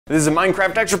This is a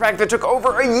Minecraft texture pack that took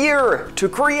over a year to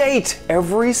create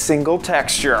every single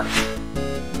texture.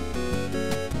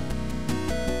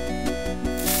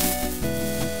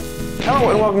 Hello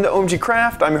and welcome to OMG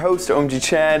Craft. I'm your host, OMG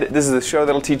Chad. This is the show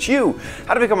that'll teach you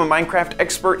how to become a Minecraft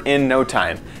expert in no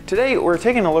time. Today we're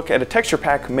taking a look at a texture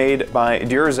pack made by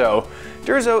Dirzo.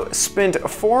 Dirzo spent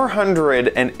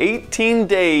 418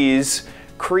 days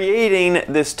creating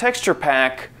this texture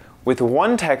pack with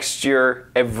one texture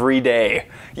every day.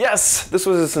 Yes, this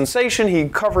was a sensation. He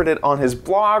covered it on his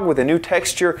blog with a new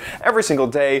texture every single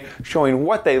day, showing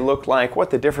what they look like,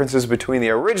 what the differences between the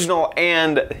original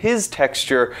and his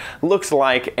texture looks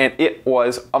like, and it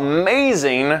was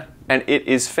amazing, and it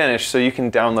is finished, so you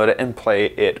can download it and play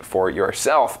it for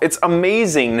yourself. It's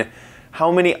amazing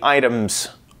how many items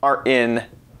are in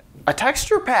a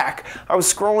texture pack. I was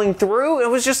scrolling through, it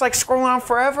was just like scrolling on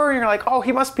forever, and you're like, oh,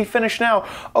 he must be finished now.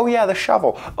 Oh yeah, the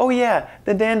shovel. Oh yeah,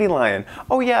 the dandelion.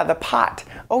 Oh yeah, the pot.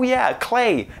 Oh yeah,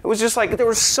 clay. It was just like, there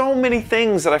were so many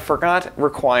things that I forgot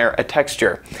require a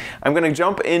texture. I'm gonna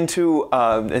jump into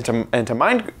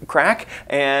Minecraft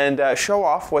and show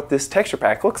off what this texture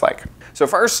pack looks like. So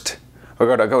first, we're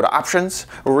gonna go to options,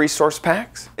 resource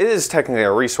packs. It is technically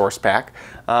a resource pack,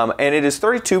 and it is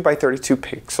 32 by 32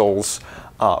 pixels.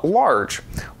 Large.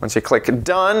 Once you click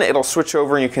done, it'll switch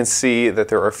over and you can see that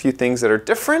there are a few things that are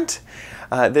different.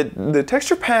 The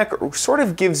texture pack sort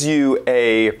of gives you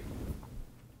a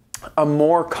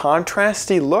more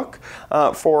contrasty look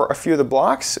for a few of the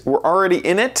blocks. We're already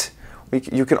in it.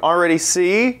 You can already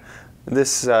see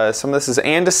this. Some of this is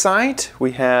andesite.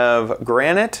 We have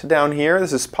granite down here.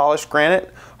 This is polished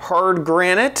granite, hard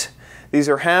granite. These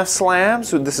are half slabs.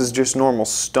 So this is just normal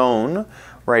stone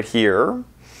right here.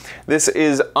 This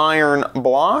is iron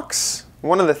blocks.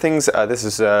 One of the things, this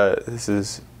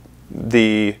is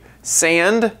the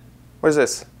sand. What is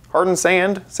this? Hardened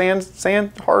sand?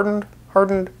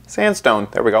 Hardened sandstone.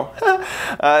 There we go.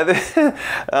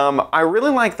 I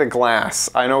really like the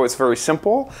glass. I know it's very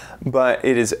simple, but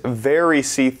it is very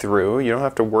see-through. You don't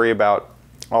have to worry about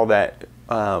all that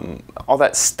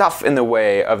stuff in the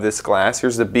way of this glass.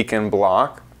 Here's the beacon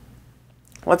block.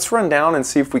 Let's run down and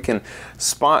see if we can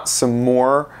spot some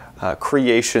more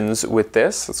creations with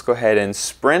this. Let's go ahead and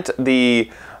sprint.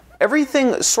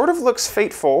 Everything sort of looks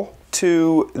faithful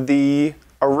to the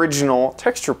original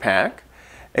texture pack,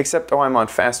 except, oh, I'm on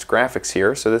fast graphics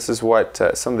here, so this is what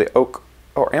some of the oak,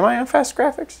 or am I on fast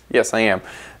graphics? Yes, I am.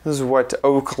 This is what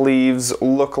oak leaves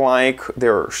look like.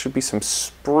 There should be some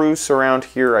spruce around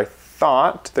here, I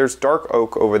thought. There's dark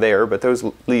oak over there, but those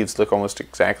leaves look almost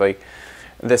exactly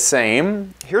the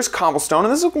same. Here's cobblestone,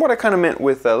 and this is what I kind of meant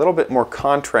with a little bit more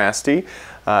contrasty.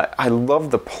 I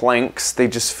love the planks. They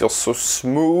just feel so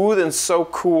smooth and so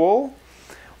cool.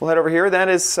 We'll head over here. That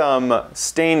is some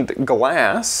stained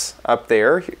glass up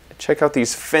there. Check out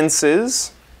these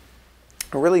fences.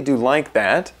 I really do like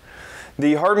that.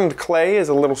 The hardened clay is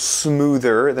a little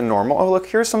smoother than normal. Oh, look,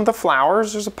 here's some of the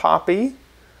flowers. There's a poppy.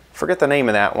 Forget the name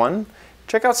of that one.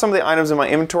 Check out some of the items in my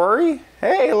inventory.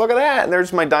 Hey, look at that.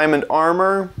 There's my diamond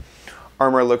armor.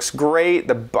 Armor looks great.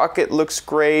 The bucket looks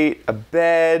great. A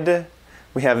bed.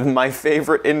 We have my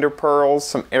favorite ender pearls,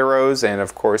 some arrows, and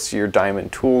of course your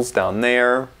diamond tools down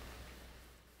there.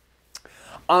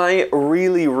 I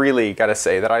really gotta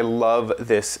say that I love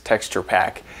this texture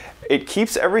pack. It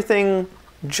keeps everything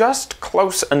just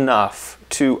close enough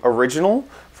to original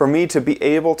for me to be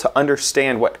able to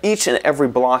understand what each and every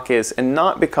block is and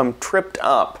not become tripped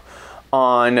up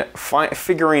on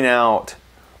figuring out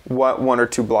what one or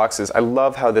two blocks is. I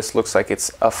love how this looks like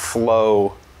it's a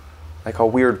flow, like a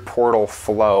weird portal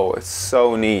flow. It's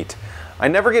so neat. I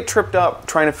never get tripped up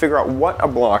trying to figure out what a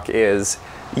block is,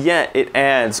 yet it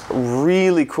adds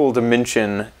really cool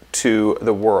dimension to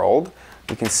the world.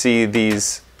 You can see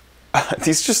these,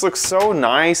 these just look so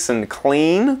nice and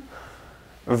clean.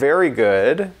 Very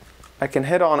good. I can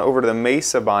head on over to the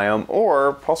Mesa biome,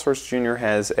 or Pulsar's Jr.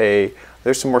 has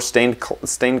there's some more stained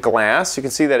glass. You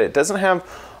can see that it doesn't have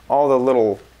all the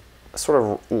little sort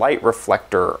of light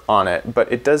reflector on it,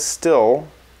 but it does still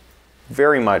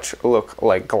very much look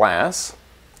like glass.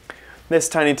 This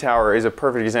tiny tower is a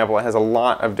perfect example. It has a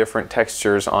lot of different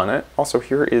textures on it. Also,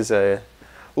 here is a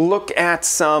look at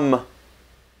some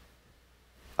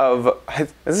of,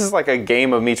 this is like a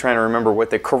game of me trying to remember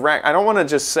what the correct, I don't want to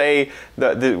just say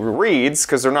the reeds,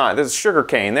 because they're not. This is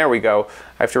sugarcane, there we go.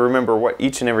 I have to remember what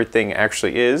each and everything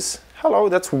actually is. Hello,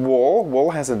 that's wool. Wool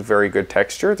has a very good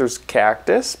texture. There's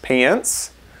cactus,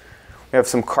 pants. We have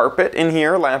some carpet in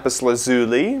here, lapis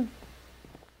lazuli.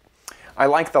 I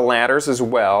like the ladders as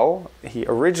well. He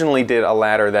originally did a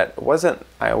ladder that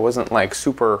I wasn't like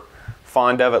super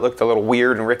fond of. It looked a little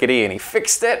weird and rickety, and he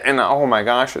fixed it, and oh my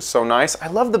gosh, it's so nice. I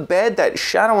love the bed. That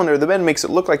shadow under the bed makes it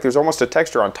look like there's almost a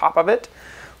texture on top of it.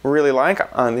 Really like.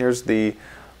 There's the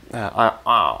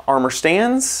armor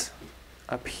stands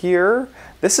up here.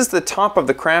 This is the top of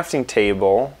the crafting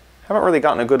table. Haven't really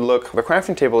gotten a good look. The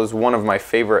crafting table is one of my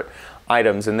favorite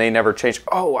items, and they never change.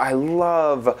 Oh, I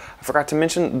forgot to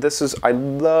mention, I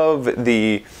love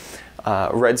the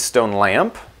redstone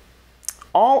lamp.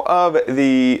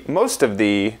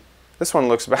 This one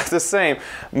looks about the same,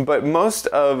 but most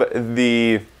of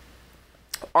the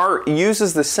art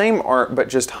uses the same art, but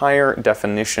just higher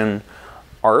definition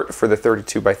art for the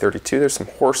 32 by 32. There's some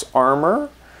horse armor.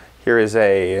 Here is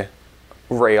a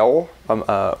rail,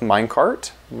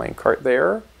 minecart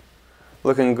there.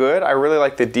 Looking good. I really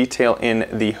like the detail in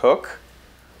the hook.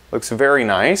 Looks very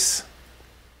nice.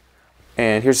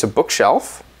 And here's a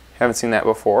bookshelf. Haven't seen that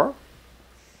before.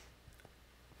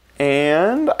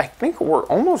 And I think we're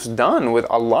almost done with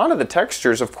a lot of the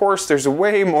textures. Of course, there's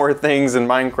way more things in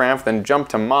Minecraft than jump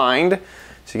to mind.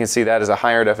 So you can see that is a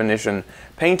higher definition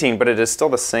painting, but it is still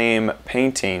the same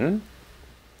painting.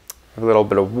 A little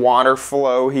bit of water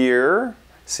flow here.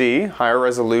 See, higher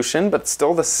resolution, but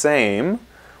still the same,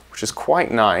 which is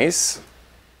quite nice.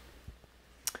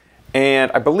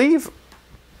 And I believe,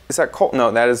 is that coal? No,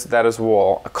 that is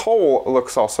wool. A coal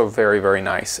looks also very, very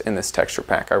nice in this texture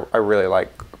pack. I really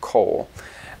like coal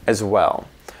as well.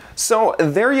 So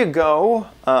there you go,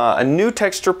 a new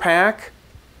texture pack.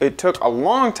 It took a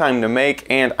long time to make,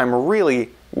 and I'm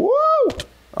really, woo!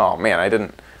 Oh man, I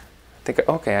didn't think,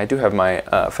 okay, I do have my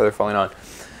feather falling on.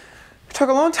 It took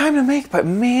a long time to make, but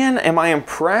man, am I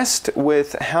impressed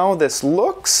with how this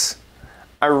looks.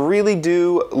 I really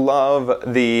do love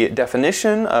the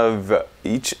definition of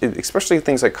each, especially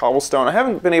things like cobblestone. I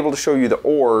haven't been able to show you the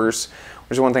ores,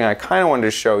 which is one thing I kind of wanted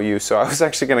to show you. So I was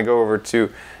actually going to go over to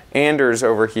Anders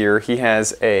over here. He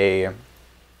has a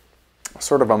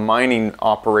sort of a mining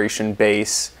operation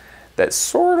base that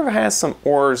sort of has some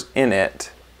ores in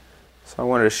it. So I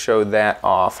wanted to show that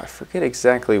off. I forget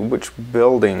exactly which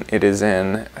building it is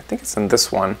in. I think it's in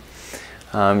this one.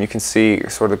 You can see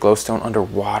sort of glowstone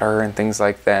underwater and things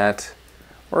like that.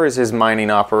 Where is his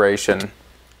mining operation?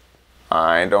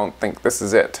 I don't think this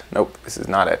is it. Nope, this is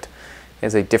not it. He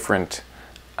has a different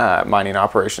mining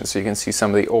operation, so you can see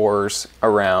some of the ores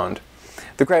around.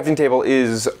 The crafting table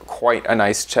is quite a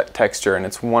nice texture, and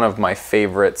it's one of my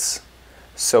favorites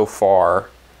so far,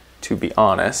 to be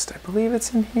honest. I believe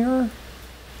it's in here.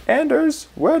 Anders,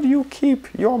 where do you keep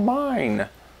your mine?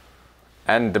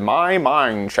 And my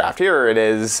mine shaft, here it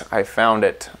is. I found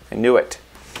it, I knew it.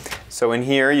 So in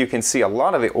here you can see a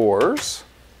lot of the ores.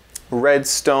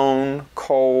 Redstone,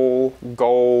 coal,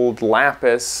 gold,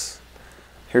 lapis.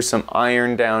 Here's some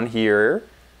iron down here.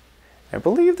 I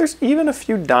believe there's even a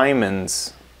few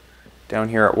diamonds down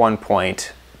here at one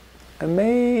point. I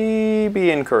may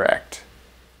be incorrect.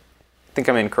 I think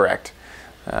I'm incorrect.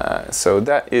 So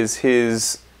that is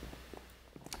his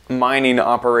mining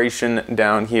operation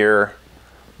down here.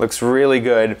 Looks really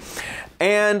good.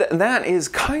 And that is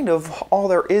kind of all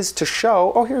there is to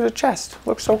show. Oh, here's a chest.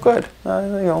 Looks so good. You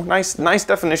know, nice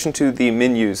definition to the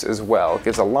menus as well. It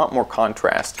gives a lot more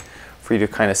contrast for you to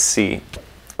kind of see.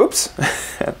 Oops.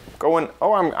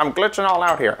 Oh, I'm glitching all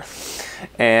out here.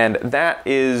 And that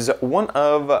is one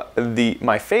of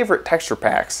my favorite texture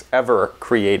packs ever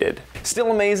created.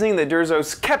 Still amazing that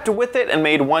Durzos kept with it and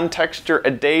made one texture a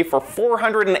day for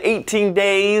 418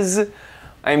 days.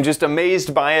 I'm just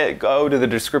amazed by it. Go to the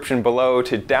description below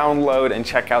to download and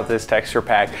check out this texture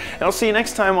pack. And I'll see you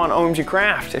next time on OMG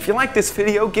Craft. If you like this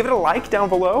video, give it a like down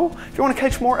below. If you want to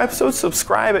catch more episodes,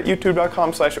 subscribe at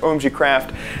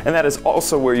youtube.com/OMGcraft. And that is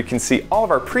also where you can see all of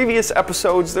our previous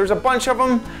episodes. There's a bunch of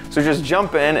them, so just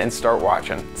jump in and start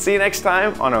watching. See you next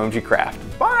time on OMG Craft.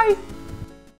 Bye!